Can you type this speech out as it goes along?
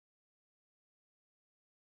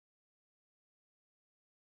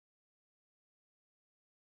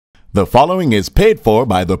The following is paid for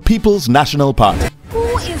by the People's National Party.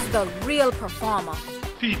 Who is the real performer?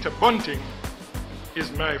 Peter Bunting is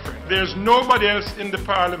my friend. There's nobody else in the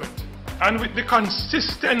parliament. And with the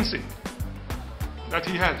consistency that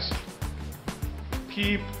he has,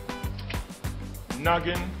 keep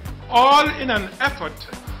nagging, all in an effort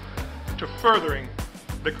to furthering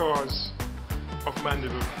the cause of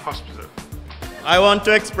Mandeville Hospital. I want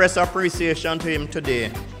to express appreciation to him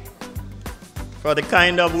today for the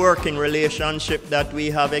kind of working relationship that we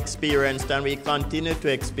have experienced and we continue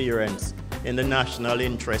to experience in the national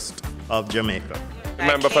interest of Jamaica.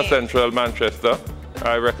 Member for Central Manchester,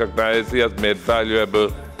 I recognize he has made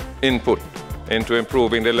valuable input into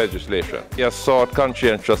improving the legislation. He has sought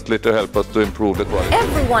conscientiously to help us to improve the quality.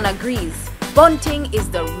 Everyone agrees Bunting is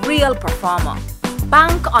the real performer.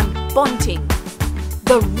 Bank on Bunting,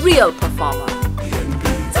 the real performer.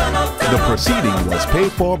 The proceeding was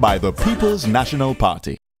paid for by the People's National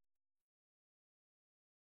Party.